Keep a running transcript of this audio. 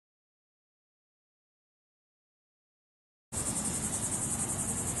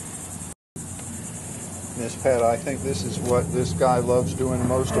Miss Pat, I think this is what this guy loves doing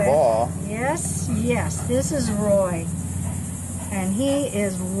most of all. Yes, yes, this is Roy. And he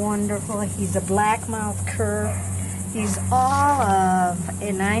is wonderful. He's a Black Mouth Cur. He's all of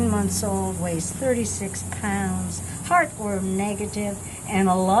 9 months old, weighs 36 pounds, heartworm negative, and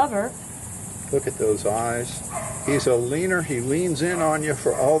a lover. Look at those eyes. He's a leaner. He leans in on you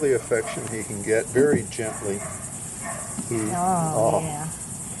for all the affection he can get, very gently. Yeah.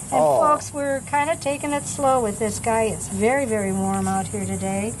 And folks, we're kind of taking it slow with this guy. It's very, very warm out here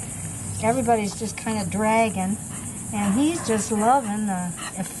today. Everybody's just kind of dragging. And he's just loving the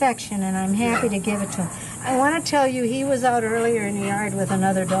affection, and I'm happy to give it to him. I want to tell you, he was out earlier in the yard with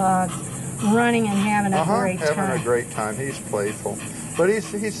another dog, running and having a great time. Having a great time. He's playful. But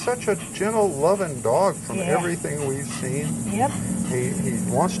he's such a gentle, loving dog from everything we've seen. Yep. He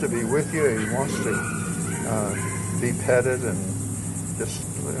wants to be with you. He wants to be petted, and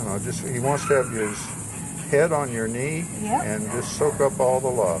just he wants to have his head on your knee and just soak up all the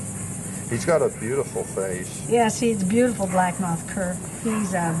love. He's got a beautiful face. Yes, he's a beautiful Black Mouth Cur.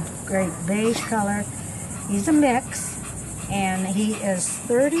 He's a great beige color. He's a mix, and he is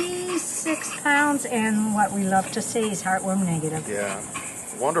 36 pounds, and what we love to say, he's heartworm negative. Yeah,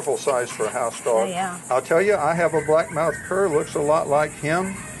 wonderful size for a house dog. Yeah. I'll tell you, I have a Black Mouth Cur, looks a lot like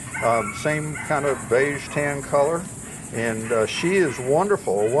him, same kind of beige tan color, and she is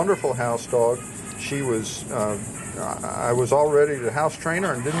wonderful, a wonderful house dog. She was... I was all ready to house train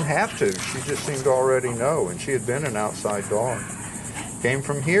her and didn't have to. She just seemed to already know, and she had been an outside dog. Came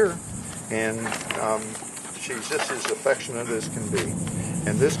from here, and she's just as affectionate as can be.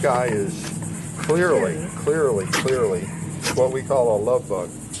 And this guy is clearly what we call a love bug.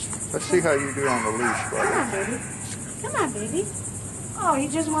 Let's see how you do on the leash, buddy. Come on, baby. Come on, baby. Oh, he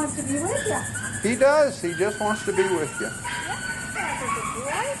just wants to be with you. He does. He just wants to be with you.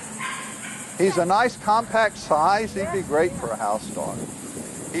 Yeah. He's a nice compact size. He'd be great for a house dog.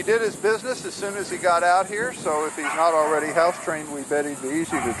 He did his business as soon as he got out here, so if he's not already house trained, we bet he'd be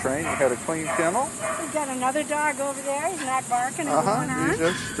easy to train. He had a clean kennel. We've got another dog over there. He's not barking or going on. He's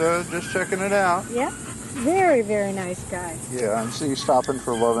just checking it out. Yep. Very, very nice guy. Yeah, and see, he's stopping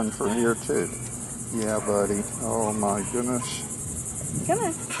for loving for here too. Yeah, buddy. Oh my goodness. Come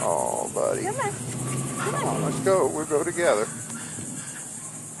on. Oh, buddy. Come on. Come on, let's go. We'll go together.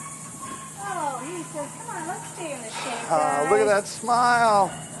 Oh, he says, come on, let's stay in the shade, guys. Look at that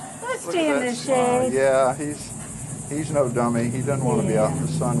smile. Let's stay in the shade. Yeah, he's no dummy. He doesn't want to be out in the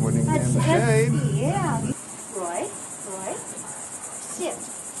sun when he can be in the shade. Yeah. Roy, sit.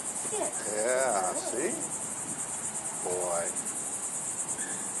 Yeah, see? Boy.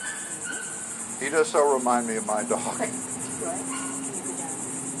 He does so remind me of my dog.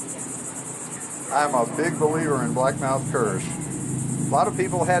 I'm a big believer in Black Mouth Curs. A lot of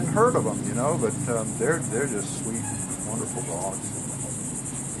people hadn't heard of them, but they're just sweet, wonderful dogs.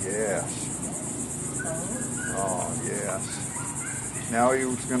 Yes. Oh, yes. Now he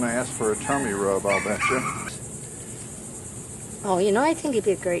was going to ask for a tummy rub, I'll bet you. Oh, I think he'd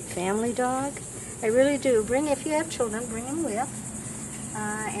be a great family dog. I really do. If you have children, bring them with.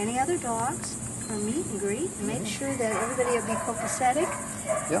 Any other dogs for meet and greet, and make sure that everybody will be copacetic.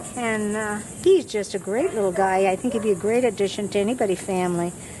 Yep. And he's just a great little guy. I think he'd be a great addition to anybody's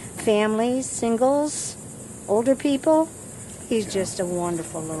family. Families, singles, older people. He's just a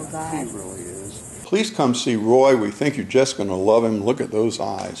wonderful little guy. He really is. Please come see Roy. We think you're just going to love him. Look at those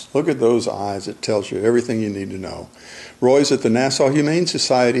eyes. Look at those eyes. It tells you everything you need to know. Roy's at the Nassau Humane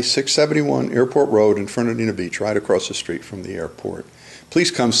Society, 671 Airport Road in Fernandina Beach, right across the street from the airport.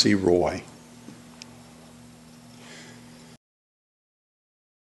 Please come see Roy.